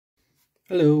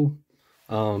Hello.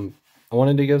 I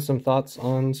wanted to give some thoughts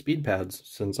on speed pads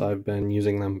since I've been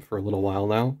using them for a little while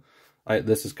now.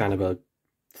 This is kind of a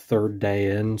third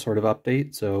day in sort of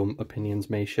update, so opinions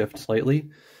may shift slightly,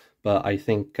 but I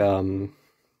think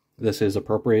this is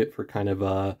appropriate for kind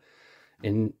of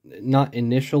not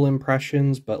initial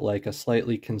impressions, but like a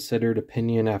slightly considered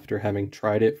opinion after having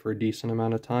tried it for a decent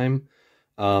amount of time.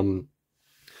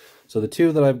 So the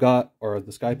two that I've got are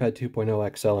the Skypad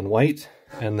 2.0 XL in white,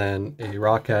 and then a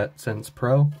Roccat Sense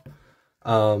Pro.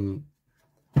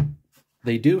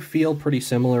 They do feel pretty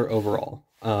similar overall.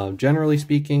 Generally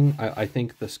speaking, I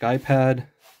think the Skypad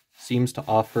seems to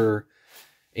offer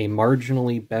a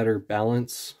marginally better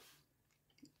balance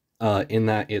in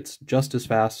that it's just as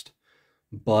fast,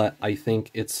 but I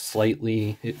think it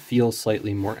feels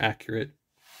slightly more accurate.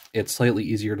 It's slightly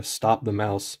easier to stop the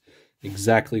mouse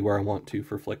exactly where I want to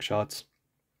for flick shots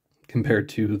compared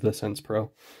to the Sense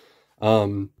Pro.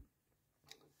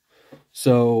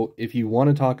 So if you want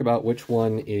to talk about which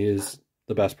one is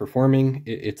the best performing,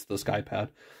 it's the Skypad.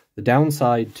 The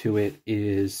downside to it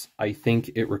is I think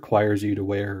it requires you to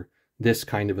wear this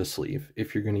kind of a sleeve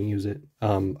if you're going to use it.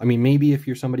 I mean, maybe if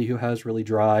you're somebody who has really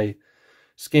dry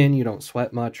skin, you don't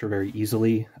sweat much or very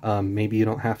easily, maybe you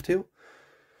don't have to.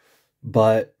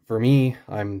 But for me,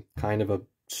 I'm kind of a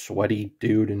sweaty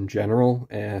dude in general,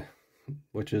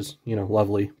 which is,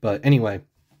 lovely. But anyway,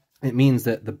 it means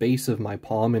that the base of my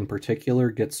palm in particular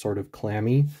gets sort of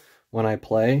clammy when I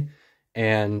play.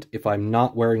 And if I'm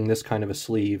not wearing this kind of a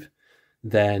sleeve,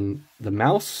 then the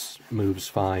mouse moves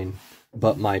fine,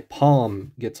 but my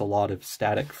palm gets a lot of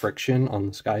static friction on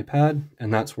the Skypad,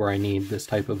 and that's where I need this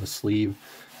type of a sleeve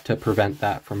to prevent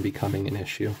that from becoming an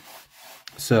issue.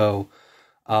 So,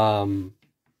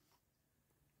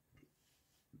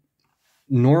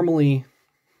 normally,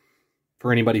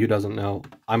 for anybody who doesn't know,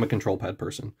 I'm a control pad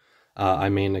person. I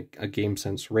main a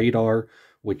GameSense Radar,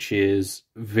 which is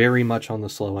very much on the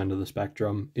slow end of the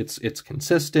spectrum. It's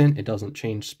consistent, it doesn't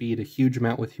change speed a huge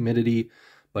amount with humidity,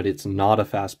 but it's not a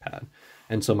fast pad.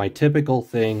 And so my typical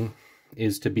thing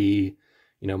is to be,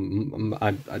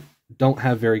 I don't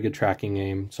have very good tracking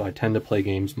aim, so I tend to play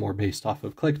games more based off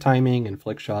of click timing and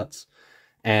flick shots.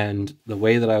 And the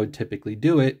way that I would typically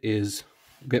do it is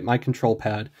get my control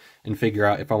pad and figure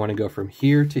out if I want to go from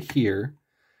here to here,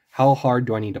 how hard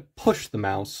do I need to push the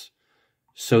mouse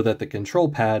so that the control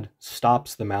pad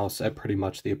stops the mouse at pretty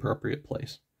much the appropriate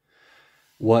place.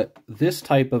 What this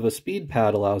type of a speed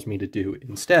pad allows me to do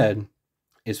instead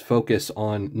is focus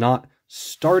on not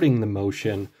starting the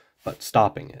motion, but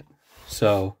stopping it.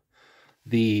 So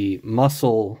the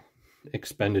muscle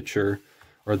expenditure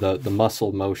or the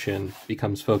muscle motion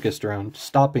becomes focused around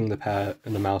stopping the pad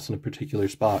and the mouse in a particular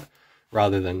spot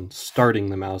rather than starting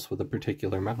the mouse with a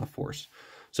particular amount of force.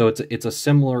 So it's a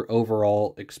similar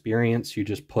overall experience. You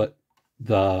just put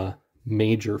the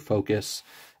major focus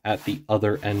at the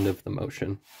other end of the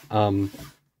motion. And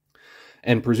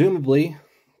presumably,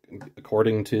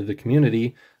 according to the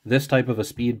community, this type of a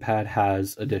speed pad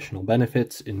has additional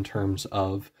benefits in terms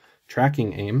of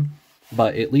tracking aim.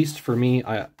 But at least for me,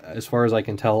 as far as I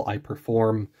can tell, I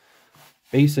perform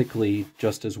basically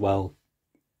just as well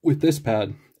with this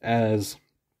pad as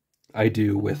I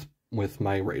do with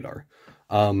my Radar.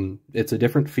 It's a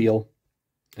different feel,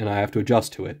 and I have to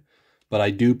adjust to it, but I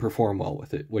do perform well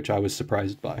with it, which I was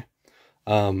surprised by.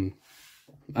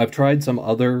 I've tried some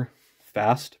other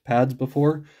fast pads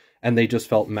before, and they just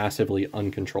felt massively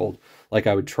uncontrolled. Like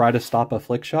I would try to stop a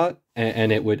flick shot,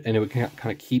 and it would kind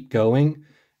of keep going,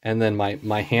 and then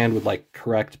my hand would like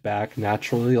correct back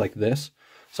naturally like this.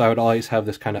 So I would always have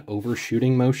this kind of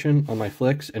overshooting motion on my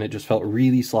flicks, and it just felt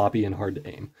really sloppy and hard to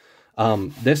aim.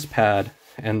 This pad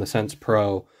and the Sense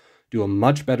Pro do a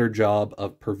much better job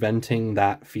of preventing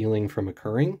that feeling from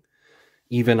occurring,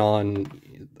 even on,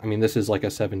 I mean, this is like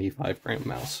a 75 gram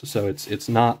mouse, so it's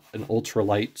not an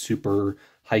ultralight, super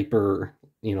hyper,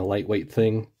 lightweight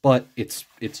thing, but it's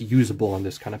usable on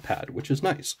this kind of pad, which is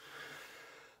nice.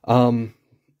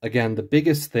 Again, the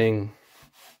biggest thing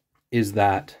is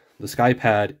that the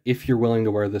Skypad, if you're willing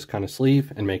to wear this kind of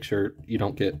sleeve and make sure you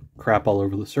don't get crap all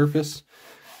over the surface,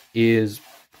 is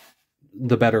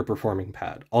the better performing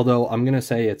pad. Although I'm going to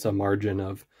say it's a margin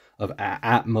of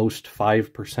at most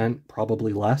 5%,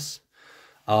 probably less.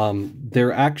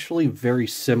 They're actually very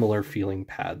similar feeling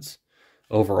pads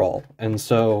overall. And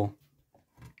so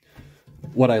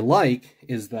what I like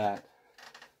is that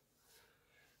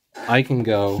I can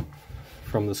go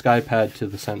from the Skypad to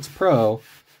the Sense Pro,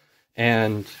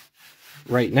 and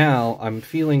right now I'm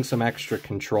feeling some extra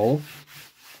control,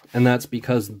 and that's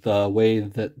because the way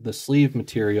that the sleeve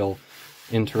material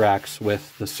interacts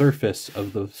with the surface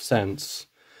of the Sense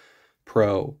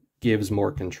Pro gives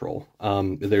more control.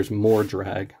 There's more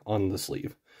drag on the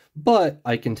sleeve. But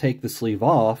I can take the sleeve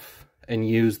off and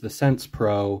use the Sense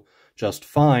Pro just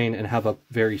fine and have a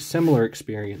very similar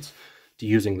experience to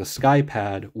using the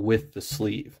Skypad with the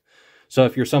sleeve. So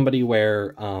if you're somebody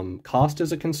where cost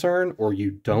is a concern, or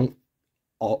you don't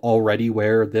already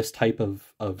wear this type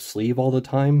of sleeve all the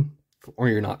time, or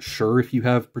you're not sure if you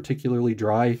have particularly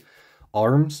dry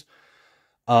arms,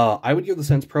 I would give the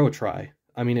Sense Pro a try.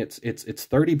 I mean, it's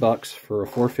 $30 for a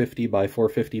 450 by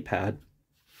 450 pad.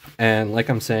 And like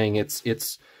I'm saying,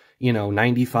 it's you know,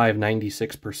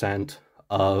 96%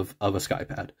 of a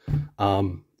Skypad.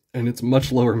 And it's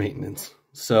much lower maintenance.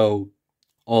 So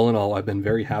all in all, I've been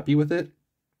very happy with it.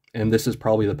 And this is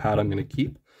probably the pad I'm going to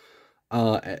keep.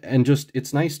 And just,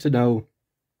 it's nice to know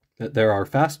that there are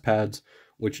fast pads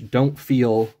which don't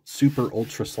feel super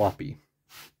ultra sloppy,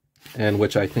 and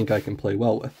which I think I can play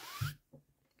well with.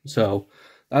 So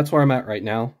that's where I'm at right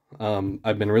now.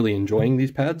 I've been really enjoying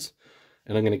these pads,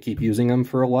 and I'm going to keep using them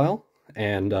for a while,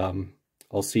 and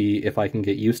I'll see if I can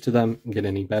get used to them and get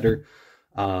any better,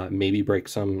 maybe break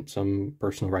some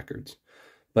personal records.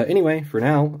 But anyway, for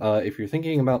now, if you're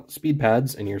thinking about speed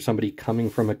pads and you're somebody coming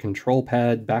from a control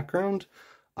pad background,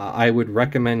 I would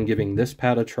recommend giving this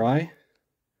pad a try,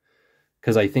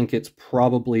 because I think it's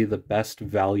probably the best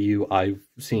value I've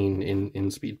seen in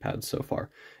speed pads so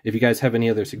far. If you guys have any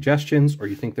other suggestions, or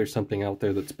you think there's something out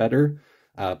there that's better,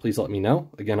 please let me know.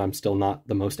 Again, I'm still not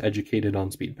the most educated on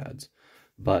speed pads,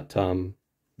 but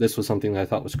this was something that I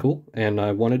thought was cool, and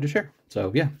I wanted to share.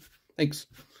 So yeah, thanks.